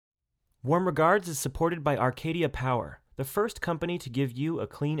Warm Regards is supported by Arcadia Power, the first company to give you a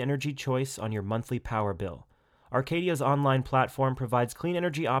clean energy choice on your monthly power bill. Arcadia's online platform provides clean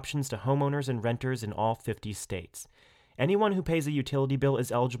energy options to homeowners and renters in all 50 states. Anyone who pays a utility bill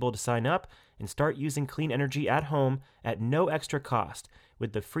is eligible to sign up and start using clean energy at home at no extra cost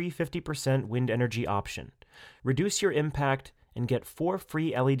with the free 50% wind energy option. Reduce your impact and get 4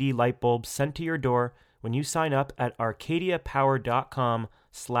 free LED light bulbs sent to your door when you sign up at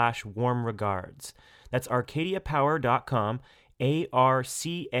arcadiapower.com/warmregards. That's arcadiapower.com,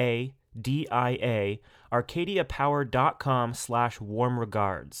 ARCADIA,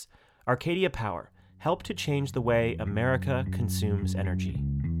 arcadiapower.com/warmregards. Arcadia Power. Help to change the way America consumes energy.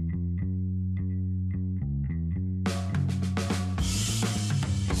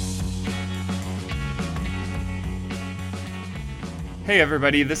 Hey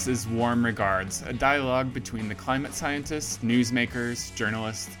everybody, this is Warm Regards, a dialogue between the climate scientists, newsmakers,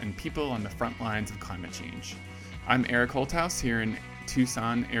 journalists, and people on the front lines of climate change. I'm Eric Holthouse here in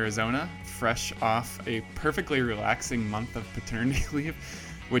Tucson, Arizona, fresh off a perfectly relaxing month of paternity leave,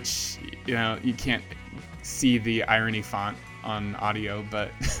 which, you can't see the irony font on audio,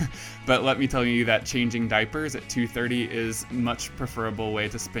 but but let me tell you that changing diapers at 2:30 is much preferable way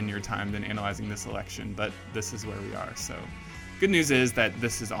to spend your time than analyzing this election, but this is where we are. So good news is that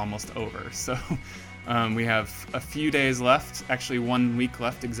this is almost over. So we have a few days left, actually 1 week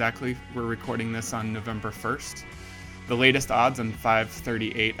left exactly. We're recording this on November 1st. The latest odds on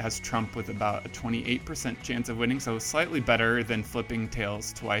 538 has Trump with about a 28% chance of winning, so slightly better than flipping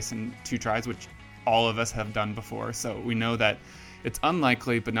tails twice in 2 tries, which all of us have done before. So we know that it's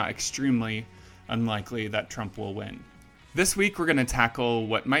unlikely, but not extremely unlikely, that Trump will win. This week, we're going to tackle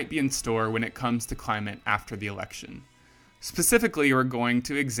what might be in store when it comes to climate after the election. Specifically, we're going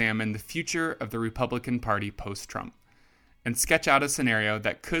to examine the future of the Republican Party post-Trump and sketch out a scenario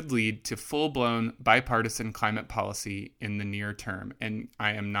that could lead to full-blown bipartisan climate policy in the near term, and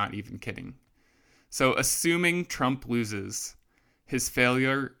I am not even kidding. So assuming Trump loses, his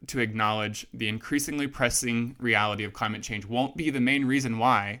failure to acknowledge the increasingly pressing reality of climate change won't be the main reason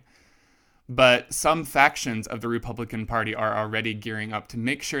why, but some factions of the Republican Party are already gearing up to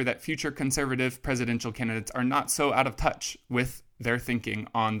make sure that future conservative presidential candidates are not so out of touch with their thinking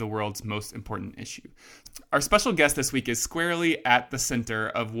on the world's most important issue. Our special guest this week is squarely at the center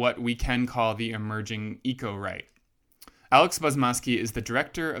of what we can call the emerging eco-right. Alex Buzmasky is the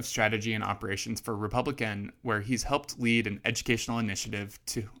Director of Strategy and Operations for Republican, where he's helped lead an educational initiative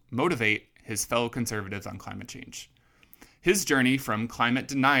to motivate his fellow conservatives on climate change. His journey from climate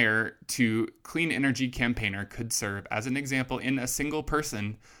denier to clean energy campaigner could serve as an example in a single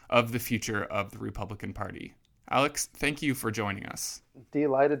person of the future of the Republican Party. Alex, thank you for joining us.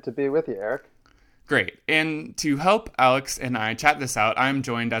 Delighted to be with you, Eric. Great. And to help Alex and I chat this out, I'm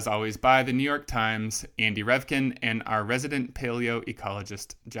joined, as always, by the New York Times' Andy Revkin and our resident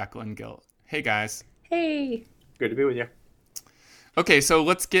paleoecologist, Jacqueline Gill. Hey, guys. Hey. Good to be with you. Okay, so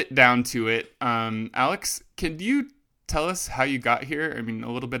let's get down to it. Alex, could you tell us how you got here? I mean,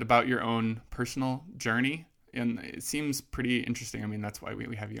 a little bit about your own personal journey. And it seems pretty interesting. I mean, that's why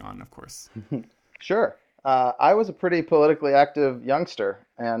we have you on, of course. Sure. I was a pretty politically active youngster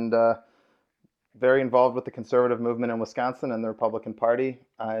and very involved with the conservative movement in Wisconsin and the Republican Party.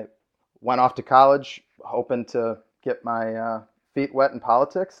 I went off to college hoping to get my feet wet in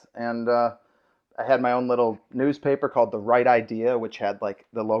politics, and I had my own little newspaper called The Right Idea, which had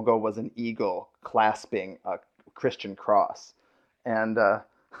the logo was an eagle clasping a Christian cross. And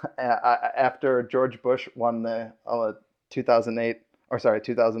after George Bush won the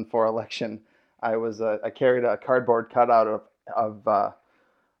 2004 election, I carried a cardboard cutout of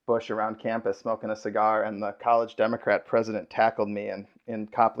Bush around campus smoking a cigar, and the college Democrat president tackled me in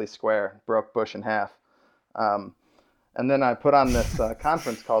Copley Square, broke Bush in half. And then I put on this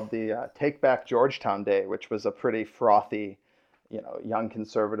conference called the Take Back Georgetown Day, which was a pretty frothy, young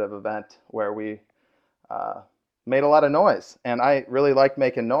conservative event where we made a lot of noise. And I really liked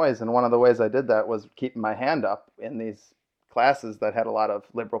making noise, and one of the ways I did that was keeping my hand up in these classes that had a lot of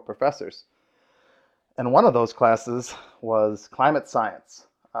liberal professors. And one of those classes was climate science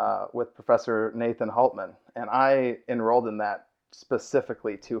with Professor Nathan Hultman. And I enrolled in that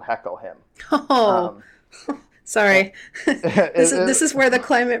specifically to heckle him. Oh, sorry. This is where the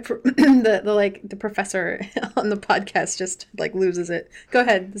climate, the professor on the podcast just loses it. Go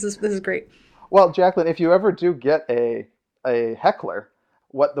ahead. This is great. Well, Jacqueline, if you ever do get a heckler,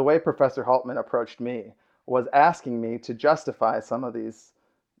 the way Professor Hultman approached me was asking me to justify some of these,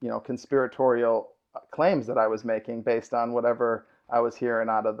 conspiratorial claims that I was making based on whatever I was hearing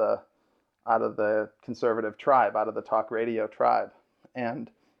out of the conservative tribe, out of the talk radio tribe. And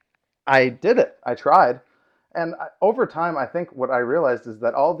I did it. I tried. And over time, I think what I realized is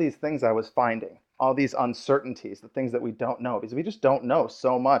that all these things I was finding, all these uncertainties, the things that we don't know, because we just don't know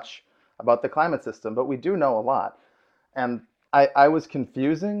so much about the climate system, but we do know a lot. And I was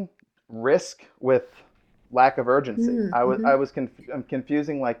confusing risk with lack of urgency. I'm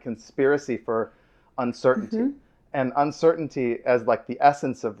confusing like conspiracy for uncertainty, and uncertainty as like the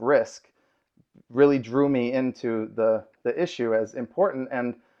essence of risk really drew me into the issue as important.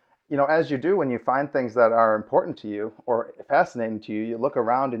 And as you do when you find things that are important to you or fascinating to you, you look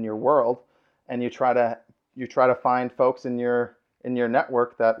around in your world and you try to find folks in your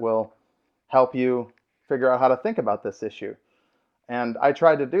network that will help you figure out how to think about this issue. And I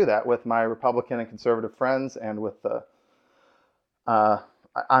tried to do that with my Republican and conservative friends and with the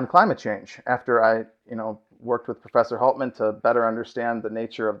on climate change. After I worked with Professor Hultman to better understand the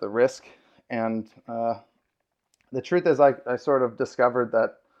nature of the risk, and the truth is I sort of discovered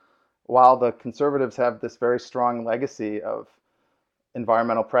that while the conservatives have this very strong legacy of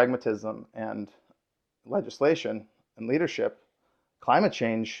environmental pragmatism and legislation and leadership, climate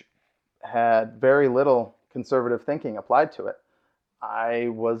change had very little conservative thinking applied to it. I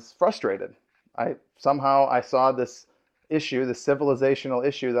was frustrated. I saw this issue, this civilizational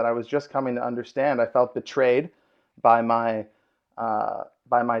issue that I was just coming to understand. I felt betrayed by my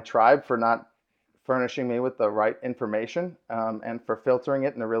tribe for not furnishing me with the right information, and for filtering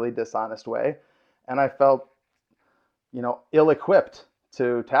it in a really dishonest way. And I felt, ill-equipped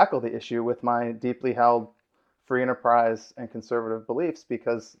to tackle the issue with my deeply held free enterprise and conservative beliefs,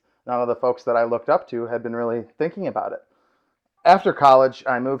 because none of the folks that I looked up to had been really thinking about it. After college,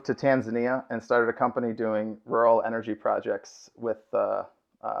 I moved to Tanzania and started a company doing rural energy projects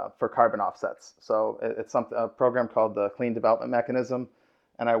for carbon offsets. So it's a program called the Clean Development Mechanism,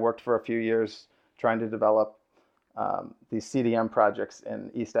 and I worked for a few years trying to develop these CDM projects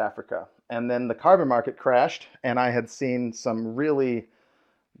in East Africa. And then the carbon market crashed, and I had seen some really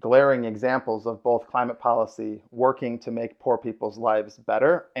glaring examples of both climate policy working to make poor people's lives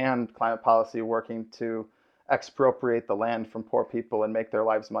better and climate policy working to expropriate the land from poor people and make their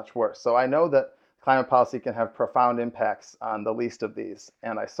lives much worse. So I know that climate policy can have profound impacts on the least of these.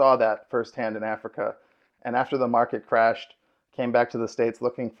 And I saw that firsthand in Africa. And after the market crashed, came back to the States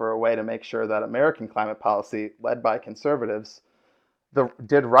looking for a way to make sure that American climate policy, led by conservatives,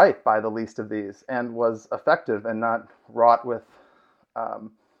 did right by the least of these and was effective and not wrought with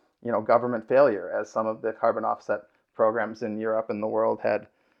government failure, as some of the carbon offset programs in Europe and the world had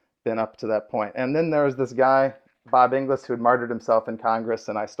been up to that point. And then there was this guy, Bob Inglis, who had martyred himself in Congress,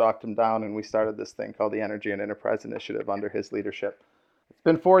 and I stalked him down, and we started this thing called the Energy and Enterprise Initiative under his leadership. It's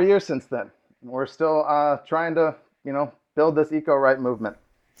been 4 years since then. We're still trying to, build this eco-right movement.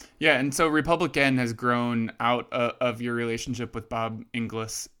 Yeah, and so Republican has grown out of your relationship with Bob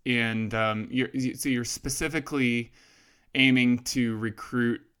Inglis, and you're specifically aiming to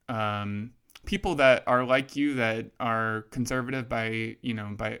recruit people that are like you, that are conservative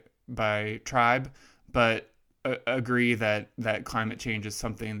by tribe, but agree that climate change is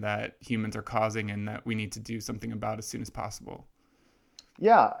something that humans are causing and that we need to do something about as soon as possible.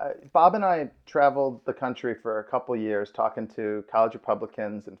 Yeah, Bob and I traveled the country for a couple of years talking to college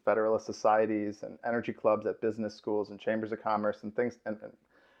Republicans and Federalist societies and energy clubs at business schools and chambers of commerce and things and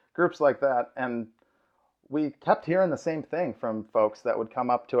groups like that. And we kept hearing the same thing from folks that would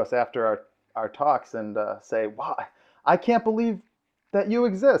come up to us after our talks and say, "Wow, I can't believe that you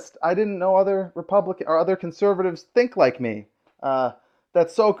exist. I didn't know other Republican or other conservatives think like me.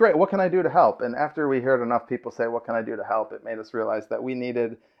 That's so great. What can I do to help?" And after we heard enough people say, "What can I do to help?" it made us realize that we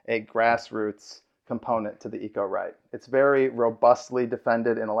needed a grassroots component to the eco-right. It's very robustly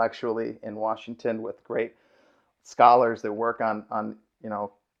defended intellectually in Washington with great scholars that work on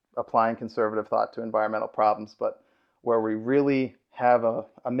applying conservative thought to environmental problems, but where we really have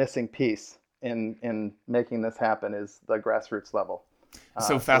a missing piece in making this happen is the grassroots level.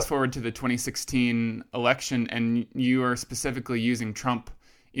 So fast forward to the 2016 election, and you are specifically using Trump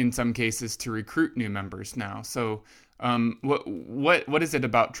in some cases to recruit new members now. So what is it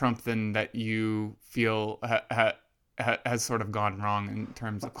about Trump then that you feel has sort of gone wrong in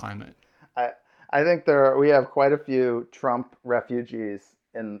terms of climate? I think we have quite a few Trump refugees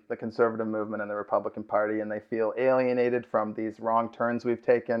in the conservative movement and the Republican Party, and they feel alienated from these wrong turns we've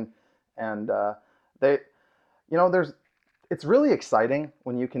taken. And it's really exciting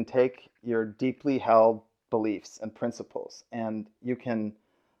when you can take your deeply held beliefs and principles and you can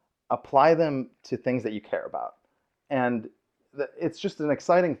apply them to things that you care about. And it's just an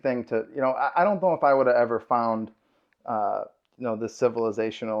exciting thing to, I don't know if I would have ever found, the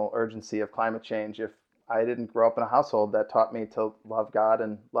civilizational urgency of climate change if I didn't grow up in a household that taught me to love God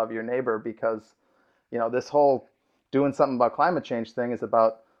and love your neighbor, because, this whole doing something about climate change thing is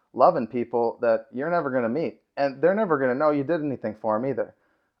about loving people that you're never going to meet, and they're never going to know you did anything for them either.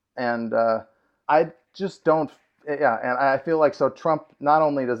 And I just don't. Yeah, and I feel like, so Trump, not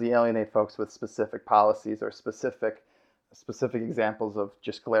only does he alienate folks with specific policies or specific examples of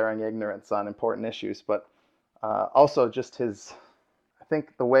just glaring ignorance on important issues, but also just I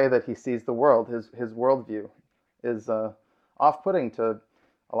think the way that he sees the world, his worldview, is off-putting to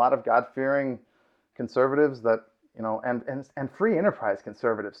a lot of God-fearing conservatives that, and free enterprise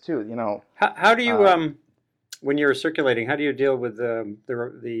conservatives too. How do you when you're circulating, how do you deal with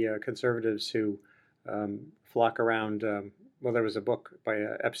the conservatives who flock around? Well, there was a book by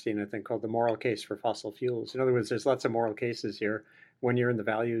Epstein, I think, called The Moral Case for Fossil Fuels. In other words, there's lots of moral cases here when you're in the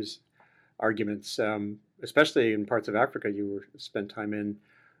values arguments, especially in parts of Africa you spent time in.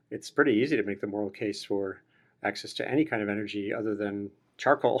 It's pretty easy to make the moral case for access to any kind of energy other than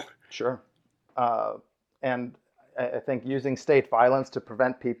charcoal. Sure. And I think using state violence to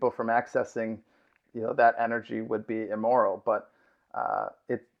prevent people from accessing, that energy would be immoral. But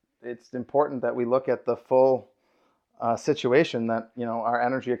it's important that we look at the full situation that, our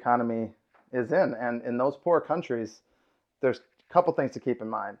energy economy is in. And in those poor countries, there's a couple things to keep in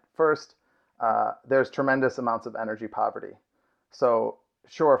mind. First, there's tremendous amounts of energy poverty. So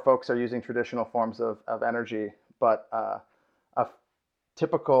sure, folks are using traditional forms of energy, but a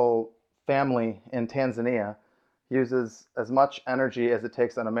typical family in Tanzania uses as much energy as it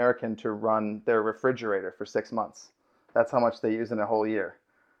takes an American to run their refrigerator for 6 months. That's how much they use in a whole year.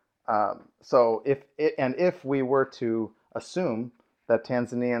 So if we were to assume that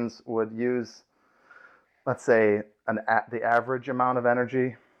Tanzanians would use, let's say, the average amount of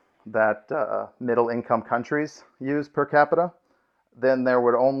energy that middle-income countries use per capita, then there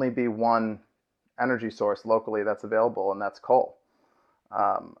would only be one energy source locally that's available, and that's coal.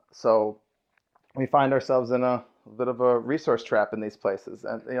 So we find ourselves in a bit of a resource trap in these places.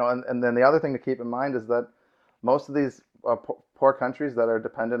 And and then the other thing to keep in mind is that most of these poor countries that are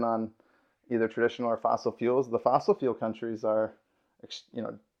dependent on either traditional or fossil fuels, the fossil fuel countries are,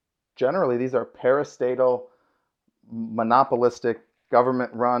 generally these are parastatal, monopolistic,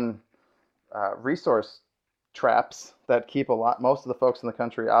 government-run resource traps that keep most of the folks in the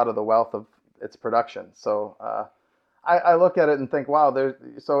country out of the wealth of its production. So I look at it and think, wow,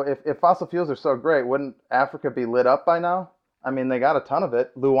 so if fossil fuels are so great, wouldn't Africa be lit up by now? I mean, they got a ton of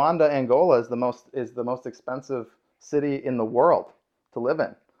it. Luanda, Angola is the most expensive city in the world to live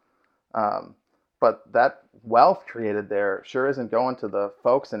in. But that wealth created there sure isn't going to the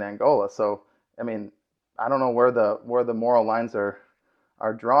folks in Angola. So, I mean, I don't know where the moral lines are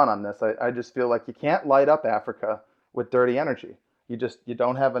drawn on this. I just feel like you can't light up Africa with dirty energy. You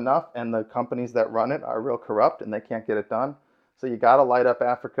don't have enough, and the companies that run it are real corrupt, and they can't get it done. So you got to light up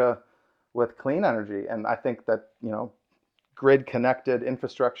Africa with clean energy. And I think that, grid-connected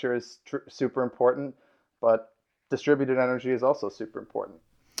infrastructure is super important, but distributed energy is also super important.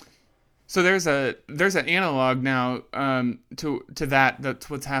 So there's an analog now to that. That's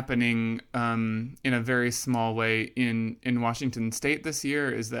what's happening in a very small way in Washington State this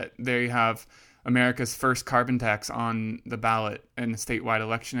year, is that they have America's first carbon tax on the ballot in a statewide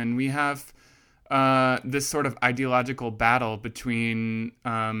election, and we have this sort of ideological battle between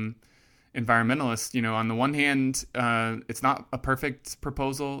environmentalists. On the one hand, it's not a perfect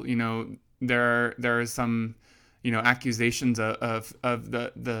proposal. There are some accusations of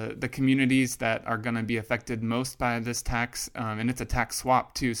the communities that are going to be affected most by this tax, and it's a tax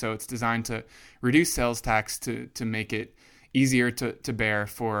swap too. So it's designed to reduce sales tax to make it easier to bear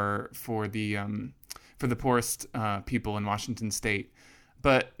for the poorest people in Washington State.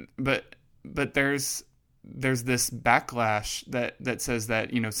 But there's this backlash that says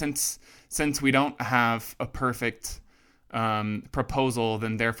that since we don't have a perfect proposal,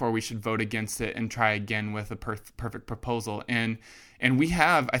 then therefore we should vote against it and try again with a perfect proposal. And we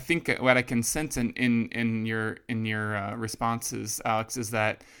have, I think, what I can sense in your responses, Alex, is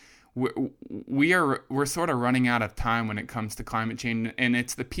that we're sort of running out of time when it comes to climate change, and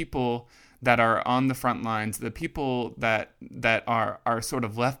it's the people that are on the front lines, the people that are sort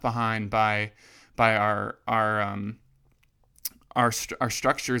of left behind by our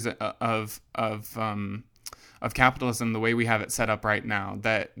structures of capitalism, the way we have it set up right now,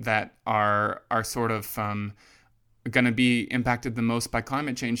 that are sort of going to be impacted the most by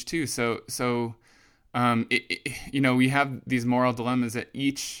climate change too. So we have these moral dilemmas at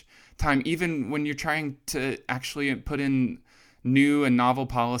each time, even when you're trying to actually put in new and novel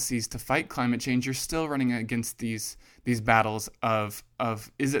policies to fight climate change, you're still running against these battles of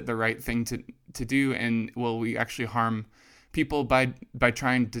is it the right thing to do, and will we actually harm people by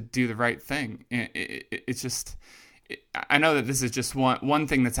trying to do the right thing? It's just, I know that this is just one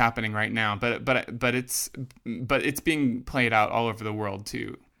thing that's happening right now, but it's being played out all over the world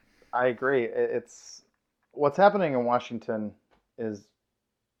too. I agree. It's what's happening in Washington is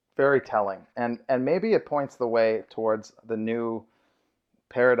very telling, and maybe it points the way towards the new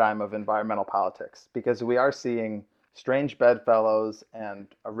paradigm of environmental politics, because we are seeing strange bedfellows and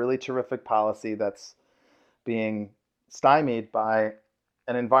a really terrific policy that's being stymied by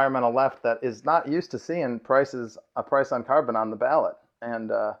an environmental left that is not used to seeing a price on carbon on the ballot. And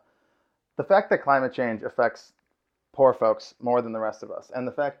the fact that climate change affects poor folks more than the rest of us, and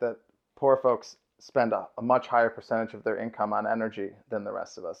the fact that poor folks spend a much higher percentage of their income on energy than the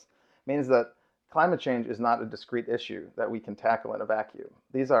rest of us, means that climate change is not a discrete issue that we can tackle in a vacuum.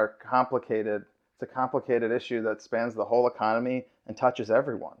 These are complicated. It's a complicated issue that spans the whole economy and touches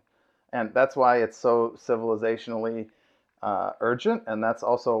everyone. And that's why it's so civilizationally urgent, and that's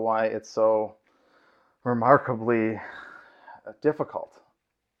also why it's so remarkably difficult.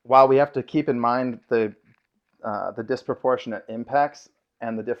 While we have to keep in mind the disproportionate impacts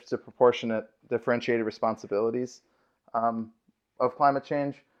and the disproportionate differentiated responsibilities of climate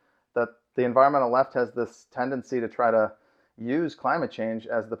change, that the environmental left has this tendency to try to use climate change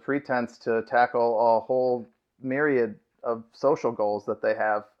as the pretense to tackle a whole myriad of social goals that they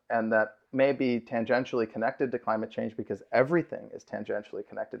have, and that may be tangentially connected to climate change, because everything is tangentially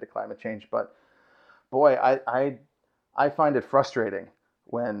connected to climate change. But boy, I find it frustrating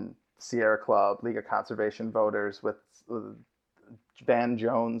when Sierra Club, League of Conservation Voters, with Van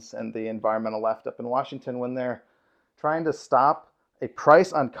Jones and the environmental left up in Washington, when they're trying to stop a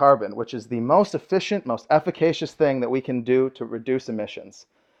price on carbon, which is the most efficient, most efficacious thing that we can do to reduce emissions.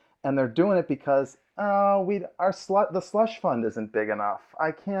 And they're doing it because the slush fund isn't big enough.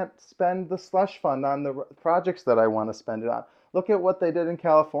 I can't spend the slush fund on the projects that I want to spend it on. Look at what they did in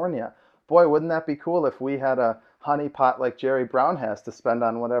California. Boy, wouldn't that be cool if we had a honeypot like Jerry Brown has to spend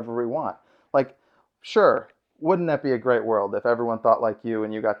on whatever we want. Like, sure, wouldn't that be a great world if everyone thought like you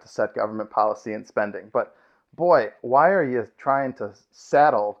and you got to set government policy and spending? But boy, why are you trying to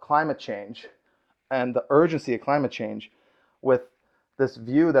saddle climate change and the urgency of climate change with this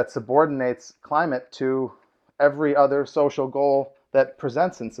view that subordinates climate to every other social goal that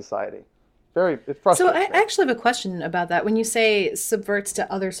presents in society? It's frustrating. So I actually have a question about that. When you say subverts to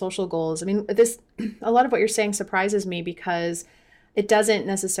other social goals, I mean, a lot of what you're saying surprises me, because it doesn't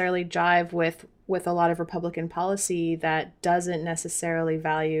necessarily jive with a lot of Republican policy that doesn't necessarily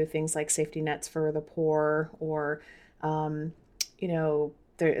value things like safety nets for the poor, or,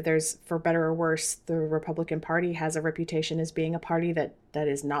 there's, for better or worse, the Republican Party has a reputation as being a party that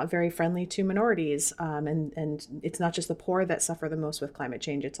is not very friendly to minorities. And it's not just the poor that suffer the most with climate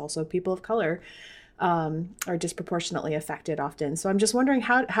change. It's also people of color are disproportionately affected often. So I'm just wondering,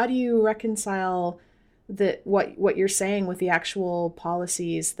 how do you reconcile what you're saying with the actual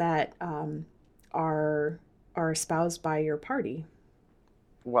policies that are espoused by your party?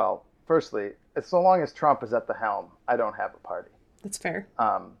 Well, firstly, so long as Trump is at the helm, I don't have a party. That's fair.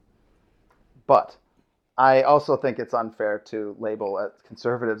 But I also think it's unfair to label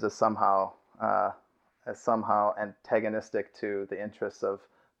conservatives as somehow antagonistic to the interests of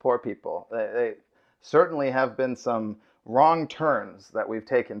poor people. They certainly have been some wrong turns that we've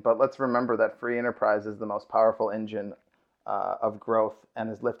taken, but let's remember that free enterprise is the most powerful engine of growth and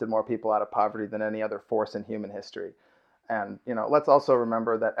has lifted more people out of poverty than any other force in human history. And let's also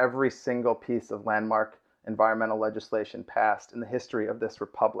remember that every single piece of landmark environmental legislation passed in the history of this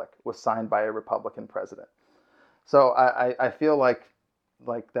republic was signed by a Republican president. So I feel like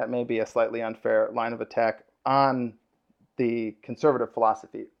that may be a slightly unfair line of attack on the conservative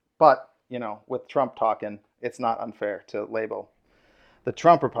philosophy. But, with Trump talking, it's not unfair to label the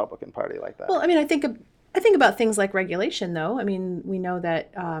Trump Republican Party like that. Well, I mean, I think about things like regulation, though. I mean, we know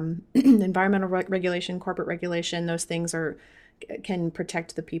that environmental regulation, corporate regulation, those things can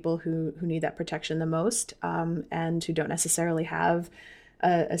protect the people who need that protection the most, and who don't necessarily have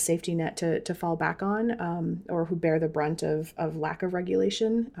a safety net to fall back on, or who bear the brunt of lack of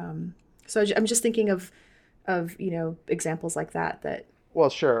regulation. So I'm just thinking of examples like that. Well,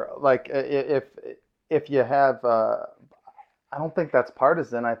 sure. Like if you have, I don't think that's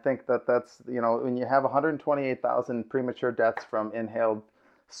partisan. I think that's when you have 128,000 premature deaths from inhaled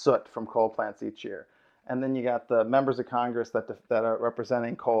soot from coal plants each year, and then you got the members of Congress that are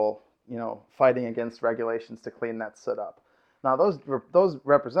representing coal, fighting against regulations to clean that soot up. Now those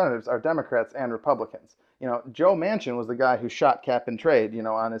representatives are Democrats and Republicans. Joe Manchin was the guy who shot cap and trade,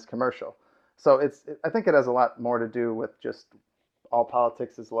 on his commercial. So I think it has a lot more to do with just all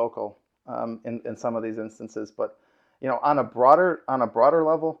politics is local in some of these instances. But on a broader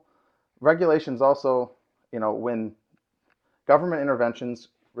level, regulations also, when government interventions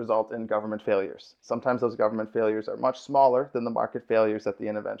result in government failures. Sometimes those government failures are much smaller than the market failures that the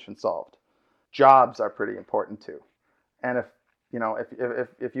intervention solved. Jobs are pretty important too. And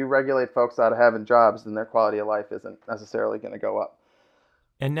if you regulate folks out of having jobs, then their quality of life isn't necessarily going to go up.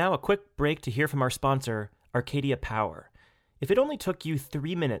 And now a quick break to hear from our sponsor, Arcadia Power. If it only took you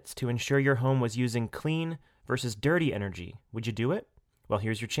 3 minutes to ensure your home was using clean versus dirty energy, would you do it? Well,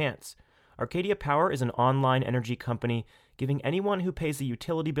 here's your chance. Arcadia Power is an online energy company giving anyone who pays a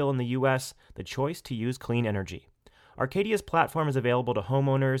utility bill in the U.S. the choice to use clean energy. Arcadia's platform is available to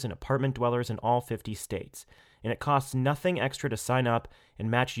homeowners and apartment dwellers in all 50 states, and it costs nothing extra to sign up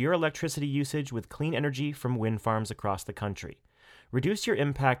and match your electricity usage with clean energy from wind farms across the country. Reduce your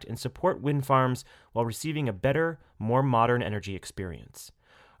impact and support wind farms while receiving a better, more modern energy experience.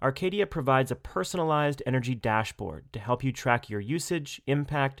 Arcadia provides a personalized energy dashboard to help you track your usage,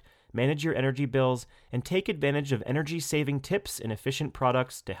 impact, manage your energy bills, and take advantage of energy-saving tips and efficient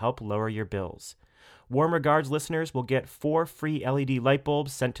products to help lower your bills. Warm Regards listeners will get 4 free LED light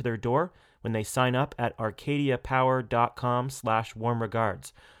bulbs sent to their door when they sign up at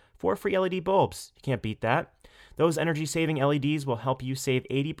arcadiapower.com/warmregards. 4 free LED bulbs. You can't beat that. Those energy-saving LEDs will help you save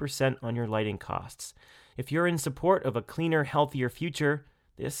 80% on your lighting costs. If you're in support of a cleaner, healthier future,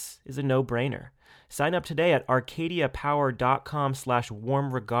 this is a no-brainer. Sign up today at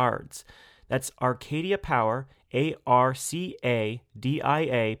arcadiapower.com/warmregards. That's Arcadia Power, ARCADIA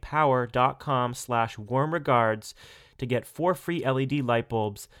power.com/warmregards to get 4 free LED light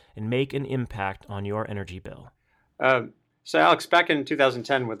bulbs and make an impact on your energy bill. So, Alex, back in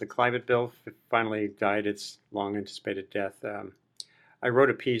 2010, when the climate bill finally died its long-anticipated death, I wrote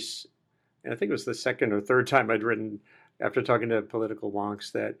a piece, and I think it was the second or third time I'd written after talking to political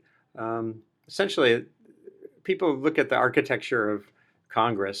wonks that essentially people look at the architecture of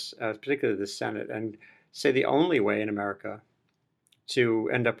Congress, particularly the Senate, and say the only way in America to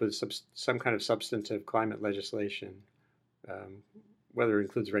end up with some kind of substantive climate legislation, whether it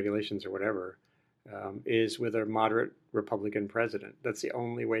includes regulations or whatever, is with a moderate Republican president. That's the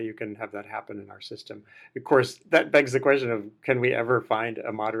only way you can have that happen in our system. Of course, that begs the question of, can we ever find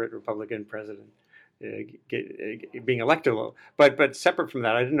a moderate Republican president being elected? But separate from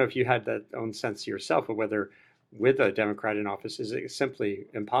that, I don't know if you had that own sense yourself of whether with a Democrat in office, is it simply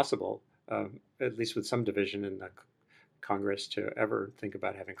impossible, at least with some division in the Congress, to ever think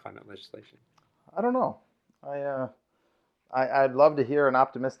about having climate legislation? I don't know. I'd love to hear an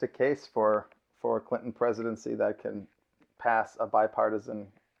optimistic case for a Clinton presidency that can pass a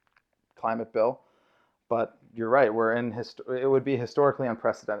bipartisan climate bill. But you're right, it would be historically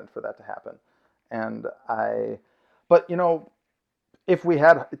unprecedented for that to happen. But if we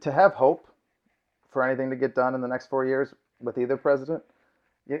had to have hope for anything to get done in the next 4 years with either president,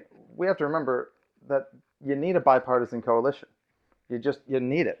 we have to remember that you need a bipartisan coalition. You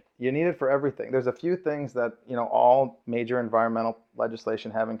need it. You need it for everything. There's a few things that, all major environmental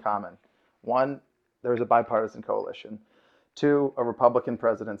legislation have in common. 1, there's a bipartisan coalition. 2, a Republican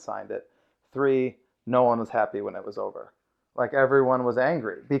president signed it. 3, no one was happy when it was over. Like, everyone was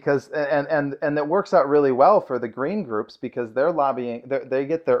angry because, and it works out really well for the green groups because they're lobbying, they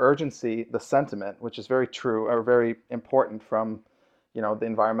get their urgency, the sentiment, which is very true or very important from, the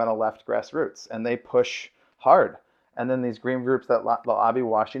environmental left grassroots, and they push hard. And then these green groups that lobby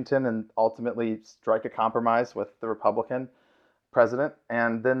Washington and ultimately strike a compromise with the Republican president,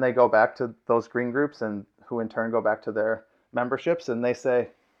 and then they go back to those green groups, and who in turn go back to their memberships, and they say,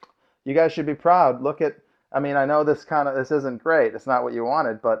 you guys should be proud. I know this isn't great. It's not what you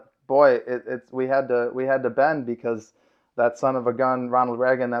wanted, but boy, we had to bend because that son of a gun Ronald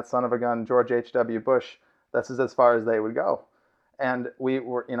Reagan, that son of a gun George H.W. Bush, this is as far as they would go. And we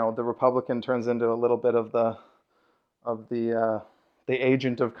were, the Republican turns into a little bit of the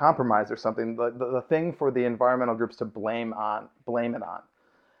agent of compromise or something, the thing for the environmental groups to blame it on.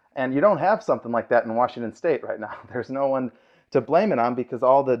 And you don't have something like that in Washington State right now. There's no one to blame it on because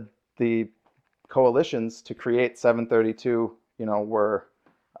all the coalitions to create 732,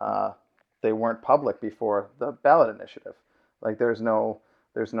 they weren't public before the ballot initiative. Like, there's no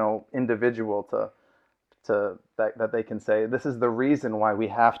individual that they can say, this is the reason why we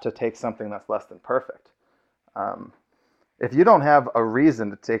have to take something that's less than perfect. If you don't have a reason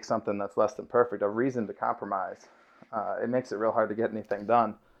to take something that's less than perfect, a reason to compromise, it makes it real hard to get anything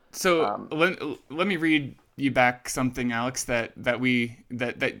done. So let me read you back something, Alex, that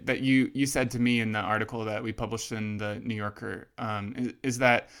you said to me in the article that we published in the New Yorker, is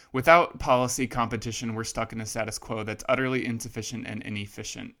that without policy competition, we're stuck in a status quo that's utterly insufficient and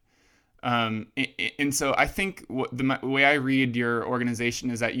inefficient. And so I think the way I read your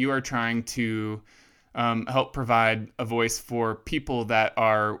organization is that you are trying to help provide a voice for people that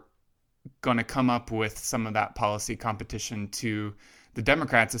are going to come up with some of that policy competition to the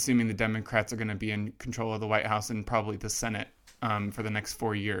Democrats, assuming the Democrats are going to be in control of the White House and probably the Senate for the next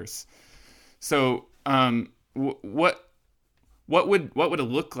 4 years. So what would it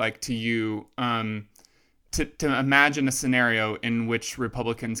look like to you to imagine a scenario in which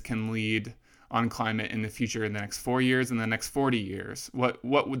Republicans can lead on climate in the future, in the next 4 years and the next 40 years? What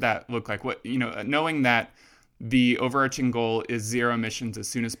would that look like? Knowing that the overarching goal is zero emissions as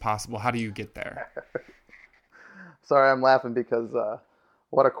soon as possible, how do you get there? Sorry, I'm laughing because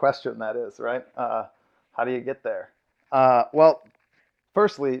what a question that is, right? How do you get there? Well,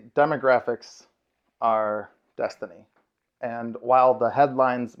 firstly, demographics are destiny. And while the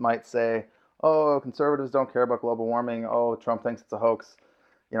headlines might say, oh, conservatives don't care about global warming, oh, Trump thinks it's a hoax,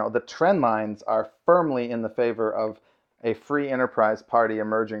 the trend lines are firmly in the favor of a free enterprise party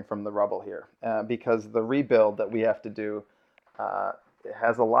emerging from the rubble here, because the rebuild that we have to do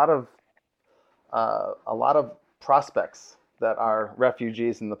has a lot of prospects that are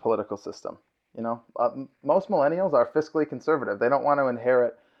refugees in the political system. Most millennials are fiscally conservative. They don't want to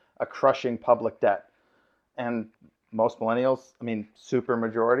inherit a crushing public debt. And most millennials, super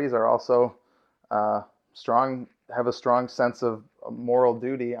majorities, are also have a strong sense of moral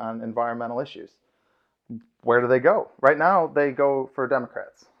duty on environmental issues. Where do they go? Right now, they go for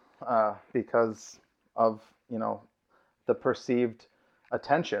Democrats because of the perceived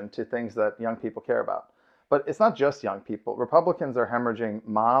attention to things that young people care about. But it's not just young people. Republicans are hemorrhaging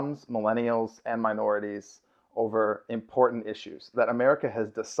moms, millennials, and minorities over important issues that America has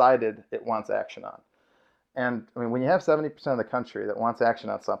decided it wants action on. And when you have 70% of the country that wants action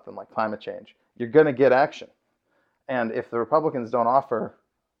on something like climate change, you're going to get action. And if the Republicans don't offer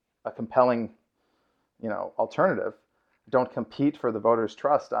a compelling, alternative, don't compete for the voters'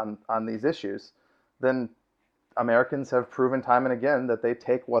 trust on these issues, then Americans have proven time and again that they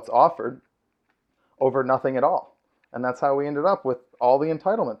take what's offered over nothing at all. And that's how we ended up with all the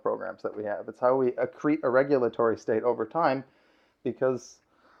entitlement programs that we have. It's how we accrete a regulatory state over time, because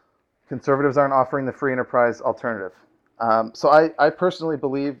conservatives aren't offering the free enterprise alternative. So I personally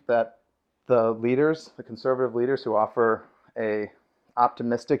believe that the conservative leaders who offer a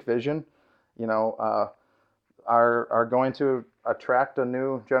optimistic vision, are going to attract a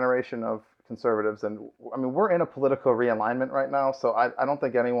new generation of conservatives. And we're in a political realignment right now, so I don't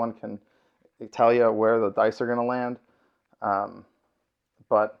think anyone can tell you where the dice are going to land,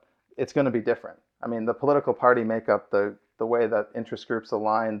 but it's going to be different. The political party makeup, the way that interest groups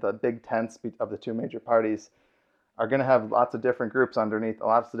align, the big tents of the two major parties are going to have lots of different groups underneath,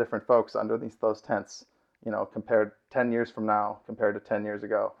 lots of different folks underneath those tents, compared 10 years from now, compared to 10 years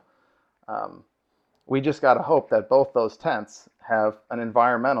ago. We just got to hope that both those tents have an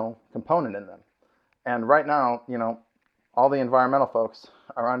environmental component in them. And right now, all the environmental folks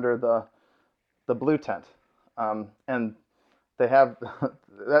are under the blue tent. And they have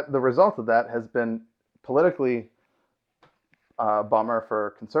the result of that has been politically a bummer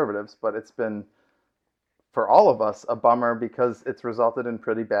for conservatives, but it's been for all of us a bummer because it's resulted in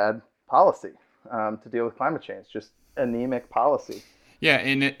pretty bad policy to deal with climate change, just anemic policy. Yeah,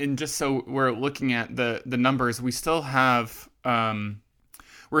 and just so we're looking at the numbers, we still have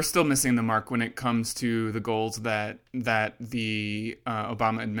we're still missing the mark when it comes to the goals that the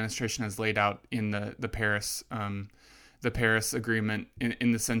Obama administration has laid out in the Paris Agreement,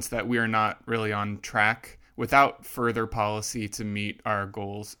 in the sense that we are not really on track without further policy to meet our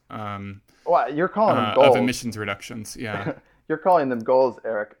goals. Well, you're calling them goals of emissions reductions. Yeah, you're calling them goals,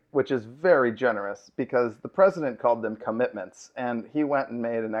 Eric, which is very generous because the president called them commitments, and he went and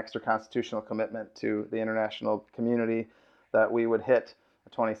made an extra constitutional commitment to the international community that we would hit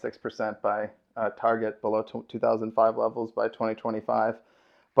 26% by target below 2005 levels by 2025.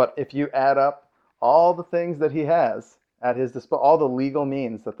 But if you add up all the things that he has at his disposal, all the legal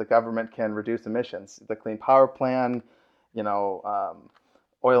means that the government can reduce emissions, the Clean Power Plan,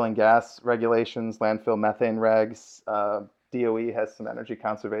 oil and gas regulations, landfill methane regs, DOE has some energy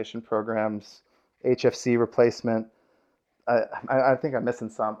conservation programs, HFC replacement. I think I'm missing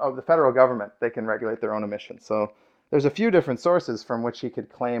some. Oh, the federal government, they can regulate their own emissions. So there's a few different sources from which he could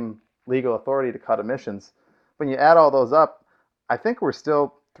claim legal authority to cut emissions. When you add all those up, I think we're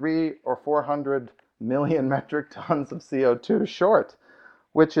still 300 or 400 million metric tons of CO2 short,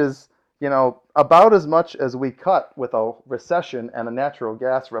 which is about as much as we cut with a recession and a natural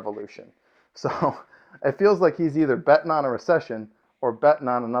gas revolution. So it feels like he's either betting on a recession or betting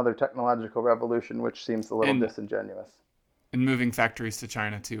on another technological revolution, which seems a little disingenuous. And moving factories to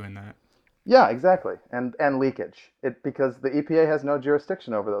China too in that. Yeah, exactly. And leakage. Because the EPA has no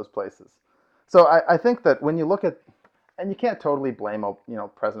jurisdiction over those places. So I think that when you look at, and you can't totally blame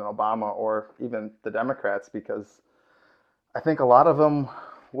President Obama or even the Democrats, because I think a lot of them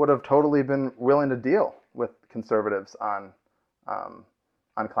would have totally been willing to deal with conservatives on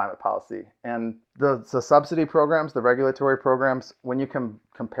climate policy. And the subsidy programs, the regulatory programs, when you can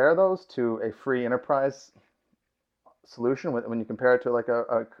compare those to a free enterprise solution, when you compare it to like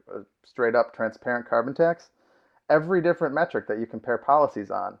a straight up transparent carbon tax, every different metric that you compare policies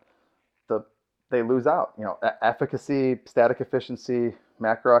on, they lose out. Efficacy, static efficiency,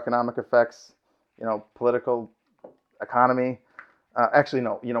 macroeconomic effects, political economy. Actually,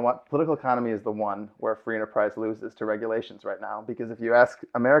 no. You know what? Political economy is the one where free enterprise loses to regulations right now. Because if you ask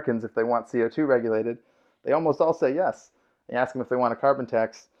Americans if they want CO2 regulated, they almost all say yes. You ask them if they want a carbon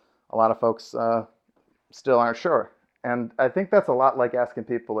tax, a lot of folks still aren't sure. And I think that's a lot like asking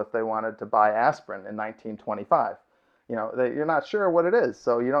people if they wanted to buy aspirin in 1925. You're not sure what it is,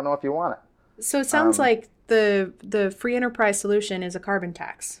 so you don't know if you want it. So it sounds like the free enterprise solution is a carbon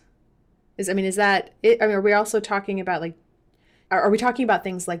tax. Is that it? Are we also talking about are we talking about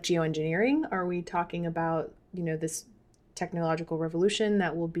things like geoengineering? Are we talking about, this technological revolution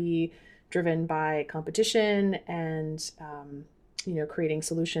that will be driven by competition and, creating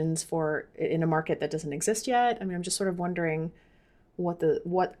solutions in a market that doesn't exist yet? I'm just sort of wondering what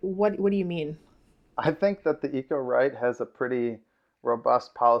do you mean? I think that the eco-right has a pretty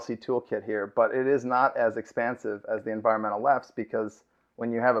robust policy toolkit here, but it is not as expansive as the environmental lefts, because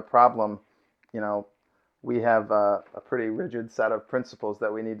when you have a problem, we have a pretty rigid set of principles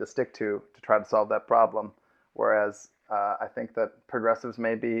that we need to stick to try to solve that problem. Whereas I think that progressives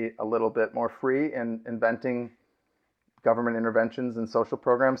may be a little bit more free in inventing government interventions and social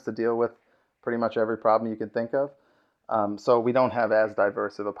programs to deal with pretty much every problem you can think of. So we don't have as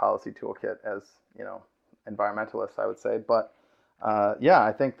diverse of a policy toolkit as, environmentalists, I would say. But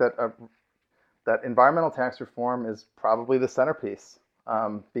I think that that environmental tax reform is probably the centerpiece,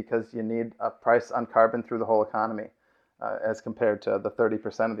 because you need a price on carbon through the whole economy, as compared to the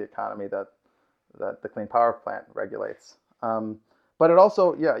 30% of the economy that the Clean Power Plant regulates. But it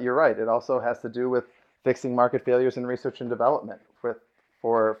also, you're right, it also has to do with fixing market failures in research and development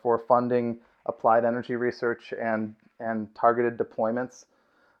for funding applied energy research and targeted deployments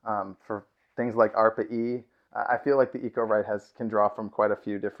for things like ARPA-E. I feel like the eco-right can draw from quite a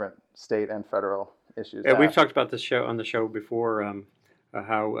few different state and federal issues. Yeah, we've talked about this on the show before,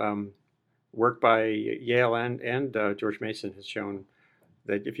 how work by Yale and George Mason has shown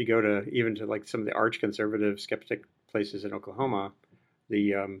that if you go to like some of the arch conservative skeptic places in Oklahoma,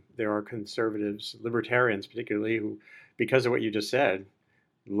 there are conservatives, libertarians particularly, who, because of what you just said,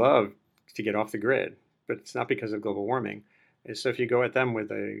 love to get off the grid, but it's not because of global warming. And so if you go at them with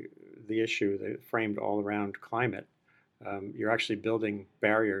the issue that framed all around climate, you're actually building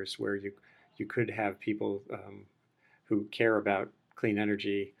barriers where you could have people who care about clean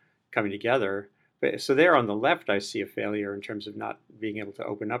energy coming together. So there on the left, I see a failure in terms of not being able to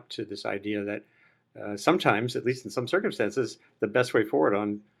open up to this idea that sometimes, at least in some circumstances, the best way forward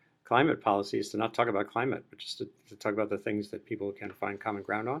on climate policy is to not talk about climate, but just to talk about the things that people can find common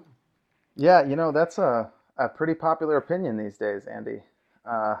ground on. Yeah, that's a pretty popular opinion these days, Andy.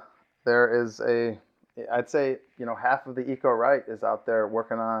 There is I'd say, half of the eco-right is out there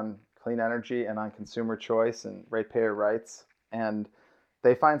working on clean energy and on consumer choice and ratepayer rights, and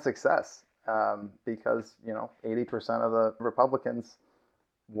they find success because 80% of the Republicans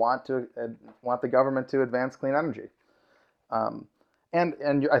want the government to advance clean energy,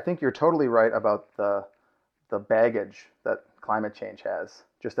 and I think you're totally right about the baggage that climate change has,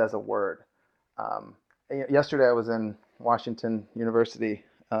 just as a word. Yesterday I was in Washington University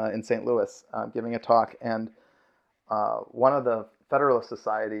in St. Louis giving a talk, and one of the Federalist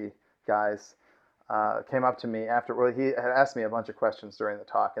Society guys came up to me after. Well, he had asked me a bunch of questions during the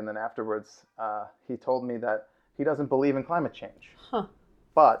talk, and then afterwards he told me that he doesn't believe in climate change,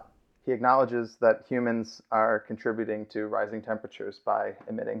 but he acknowledges that humans are contributing to rising temperatures by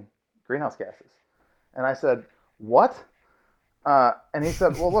emitting greenhouse gases. And I said, what? And he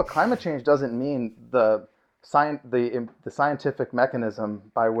said, well, look, climate change doesn't mean the scientific mechanism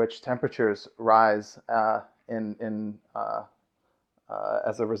by which temperatures rise as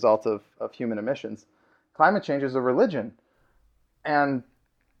a result of human emissions. Climate change is a religion, and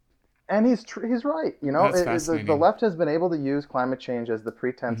And he's right. That's The fascinating. left has been able to use climate change as the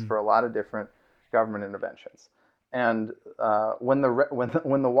pretense for a lot of different government interventions. And when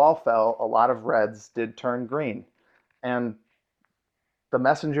the wall fell, a lot of reds did turn green. And the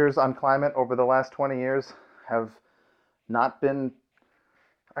messengers on climate over the last 20 years have been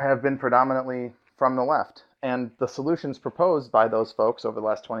predominantly from the left. And the solutions proposed by those folks over the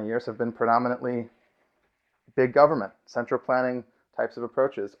last 20 years have been predominantly big government, central planning types of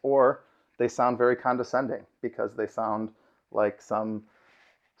approaches, or they sound very condescending because they sound like some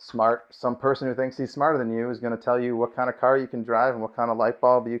person who thinks he's smarter than you is going to tell you what kind of car you can drive and what kind of light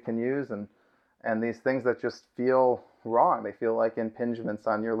bulb you can use, and these things that just feel wrong. They feel like impingements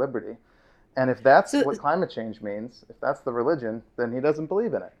on your liberty. And if that's what climate change means, if that's the religion, then he doesn't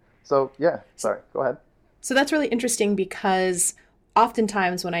believe in it. So go ahead. So that's really interesting because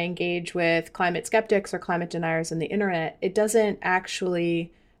oftentimes when I engage with climate skeptics or climate deniers on the internet, it doesn't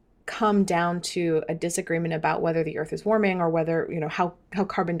actually come down to a disagreement about whether the earth is warming or whether, how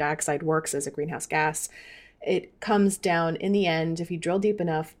carbon dioxide works as a greenhouse gas. It comes down in the end, if you drill deep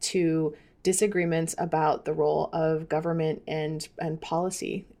enough, to disagreements about the role of government and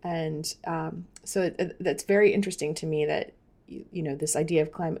policy. And so that's very interesting to me that, this idea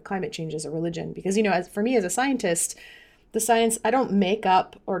of climate change as a religion, because, for me as a scientist, the science, I don't make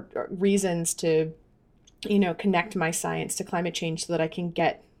up or reasons to, connect my science to climate change so that I can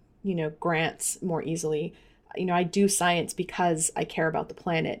get, grants more easily. I do science because I care about the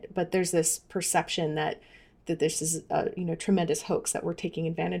planet, but there's this perception that this is a tremendous hoax that we're taking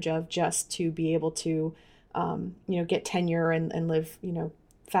advantage of just to be able to get tenure and live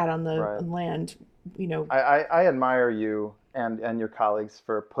fat on the land. I admire you and your colleagues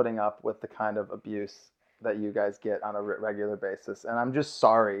for putting up with the kind of abuse that you guys get on a regular basis, and I'm just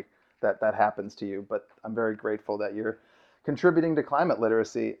sorry that happens to you, but I'm very grateful that you're contributing to climate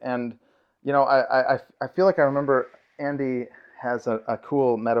literacy. And I feel like I remember Andy has a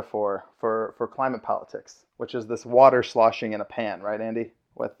cool metaphor for climate politics, which is this water sloshing in a pan, right, Andy?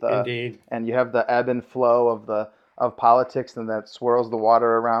 Indeed. And you have the ebb and flow of politics, and that swirls the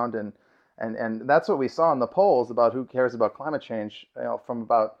water around, and that's what we saw in the polls about who cares about climate change. From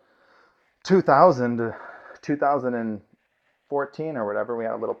about 2000 to 2014 or whatever, we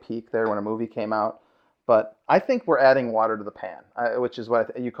had a little peak there when a movie came out. But I think we're adding water to the pan, which is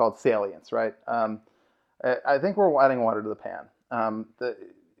what you called salience, right? I think we're adding water to the pan.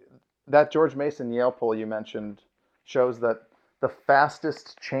 That George Mason Yale poll you mentioned shows that the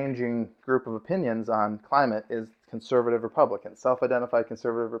fastest changing group of opinions on climate is conservative Republicans. Self-identified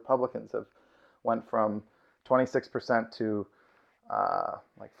conservative Republicans have went from 26% to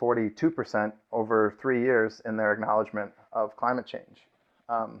like 42% over 3 years in their acknowledgement of climate change.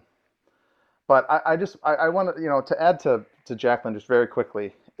 But I want to add to Jacqueline just very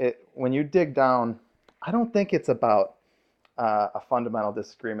quickly. When you dig down, I don't think it's about a fundamental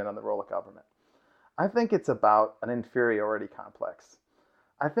disagreement on the role of government. I think it's about an inferiority complex.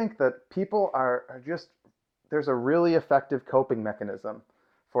 I think that people are just, there's a really effective coping mechanism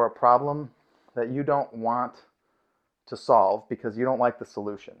for a problem that you don't want to solve because you don't like the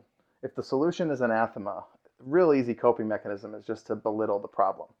solution. If the solution is anathema, a real easy coping mechanism is just to belittle the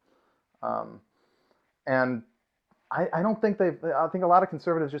problem. And I don't think I think a lot of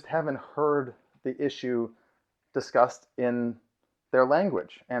conservatives just haven't heard the issue discussed in their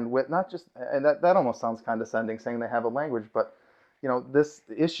language, and with not just, and that almost sounds condescending saying they have a language, but this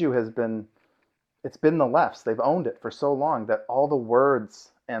issue it's been the left's. They've owned it for so long that all the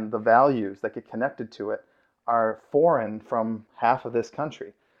words and the values that get connected to it are foreign from half of this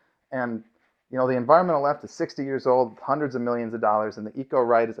country. And the environmental left is 60 years old, hundreds of millions of dollars, and the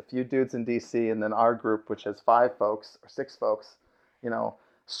eco-right is a few dudes in DC, and then our group, which has 5 folks or 6 folks,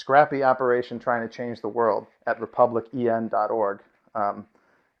 scrappy operation trying to change the world at republicen.org.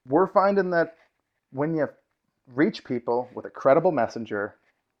 We're finding that when you reach people with a credible messenger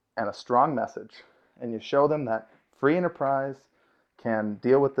and a strong message, and you show them that free enterprise can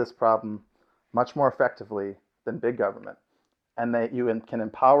deal with this problem much more effectively than big government, and that you can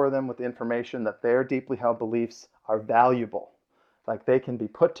empower them with the information that their deeply held beliefs are valuable, like they can be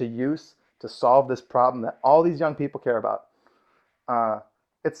put to use to solve this problem that all these young people care about.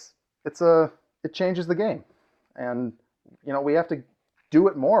 It changes the game, and we have to do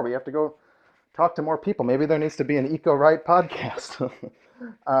it more. We have to go talk to more people. Maybe there needs to be an eco-right podcast.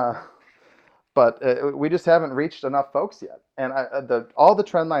 But we just haven't reached enough folks yet. And all the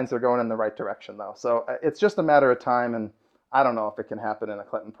trend lines are going in the right direction, though. So it's just a matter of time. And I don't know if it can happen in a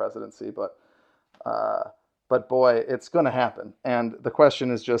Clinton presidency, but boy, it's going to happen. And the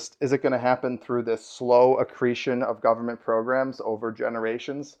question is just, is it going to happen through this slow accretion of government programs over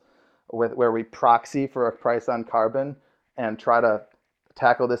generations? where we proxy for a price on carbon and try to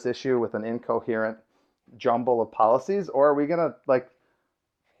tackle this issue with an incoherent jumble of policies? Or are we going to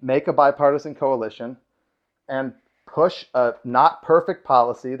make a bipartisan coalition and push a not perfect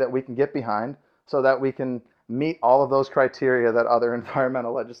policy that we can get behind so that we can meet all of those criteria that other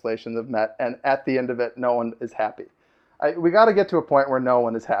environmental legislations have met, and at the end of it, no one is happy? We got to get to a point where no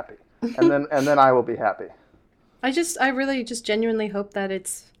one is happy, and then I will be happy. I really just genuinely hope that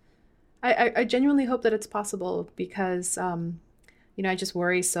I genuinely hope that it's possible, because I just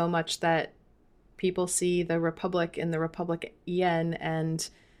worry so much that people see the Republic in the Republican, and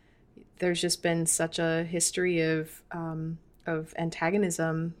there's just been such a history of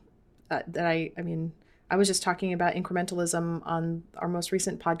antagonism that I was just talking about incrementalism on our most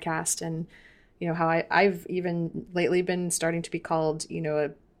recent podcast, and how I've even lately been starting to be called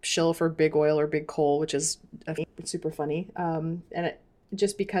a shill for big oil or big coal, which is super funny, and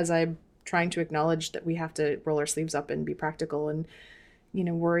just because I'm trying to acknowledge that we have to roll our sleeves up and be practical and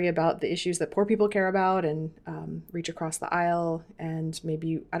worry about the issues that poor people care about, and reach across the aisle. And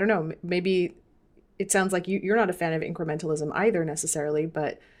maybe, I don't know, maybe it sounds like you're not a fan of incrementalism either necessarily,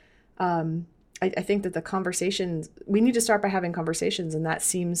 but I think that the conversations, we need to start by having conversations, and that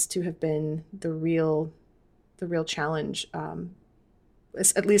seems to have been the real challenge,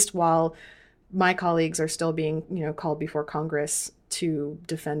 at least while my colleagues are still being called before Congress to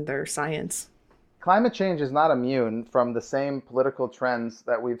defend their science. Climate change is not immune from the same political trends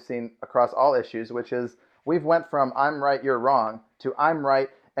that we've seen across all issues, which is we've went from I'm right, you're wrong, to I'm right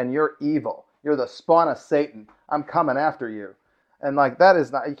and you're evil. You're the spawn of Satan. I'm coming after you. And that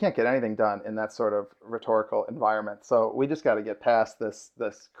is not, you can't get anything done in that sort of rhetorical environment. So we just got to get past this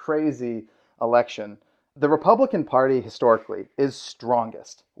crazy election. The Republican Party historically is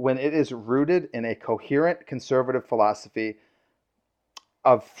strongest when it is rooted in a coherent conservative philosophy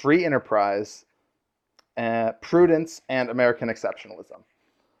of free enterprise, prudence, and American exceptionalism.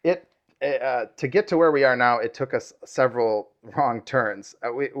 To get to where we are now, it took us several wrong turns. I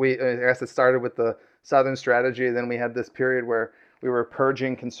guess it started with the Southern strategy. Then we had this period where we were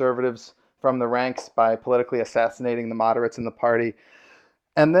purging conservatives from the ranks by politically assassinating the moderates in the party.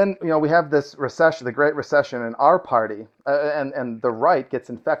 And then, we have this recession, the Great Recession in our party, and the right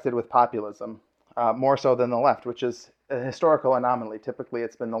gets infected with populism, more so than the left, which is a historical anomaly. Typically,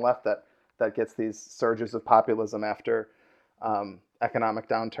 it's been the left that gets these surges of populism after economic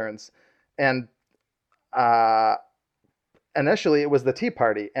downturns. And initially, it was the Tea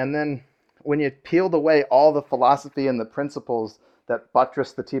Party. And then when you peeled away all the philosophy and the principles that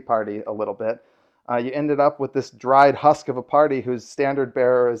buttressed the Tea Party a little bit, you ended up with this dried husk of a party whose standard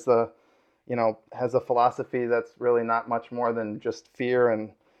bearer is has a philosophy that's really not much more than just fear and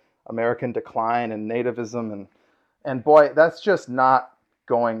American decline and nativism. And boy, that's just not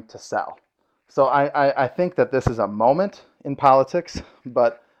going to sell. So I think that this is a moment in politics,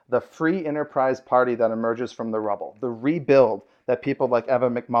 but the free enterprise party that emerges from the rubble, the rebuild that people like Eva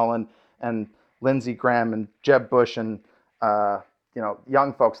McMullen and Lindsey Graham and Jeb Bush and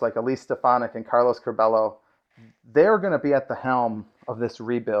young folks like Elise Stefanik and Carlos Curbelo, they're going to be at the helm of this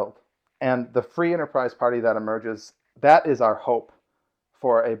rebuild. And the free enterprise party that emerges, that is our hope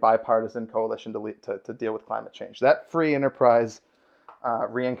for a bipartisan coalition to deal with climate change. That free enterprise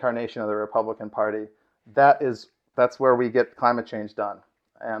reincarnation of the Republican Party, that's where we get climate change done.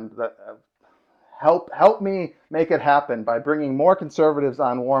 And that, help me make it happen by bringing more conservatives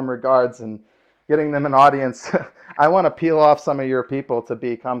on Warm Regards and getting them an audience. I want to peel off some of your people to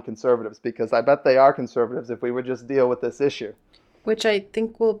become conservatives, because I bet they are conservatives if we would just deal with this issue. Which I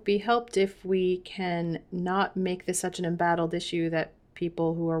think will be helped if we can not make this such an embattled issue that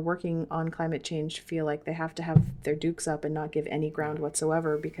people who are working on climate change feel like they have to have their dukes up and not give any ground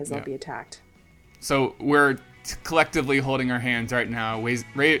whatsoever, because they'll be attacked. So we're collectively holding our hands right now,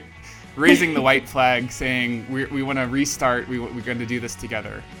 raising the white flag, saying we want to restart. We're going to do this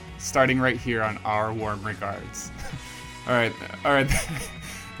together, starting right here on Our Warm Regards. All right.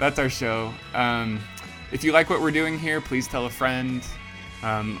 That's our show. If you like what we're doing here, please tell a friend.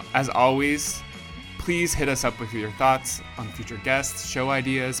 As always, please hit us up with your thoughts on future guests, show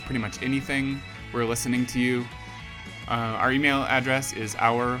ideas, pretty much anything. We're listening to you. Our email address is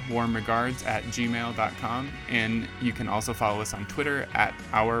ourwarmregards@gmail.com, and you can also follow us on Twitter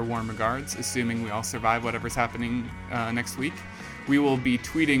 @ourwarmregards, assuming we all survive whatever's happening next week. We will be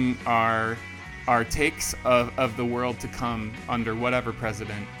tweeting our takes of the world to come under whatever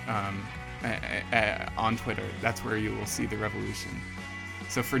president on Twitter. That's where you will see the revolution.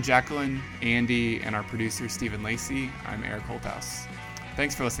 So for Jacqueline, Andy, and our producer, Stephen Lacey, I'm Eric Holthaus.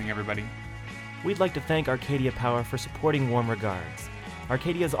 Thanks for listening, everybody. We'd like to thank Arcadia Power for supporting Warm Regards.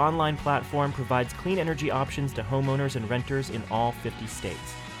 Arcadia's online platform provides clean energy options to homeowners and renters in all 50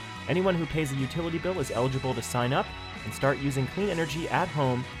 states. Anyone who pays a utility bill is eligible to sign up and start using clean energy at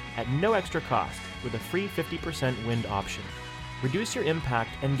home at no extra cost with a free 50% wind option. Reduce your impact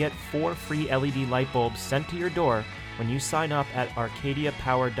and get 4 free LED light bulbs sent to your door when you sign up at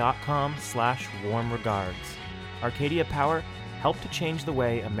arcadiapower.com/warmregards. Arcadia Power, help to change the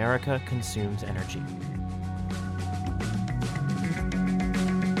way America consumes energy.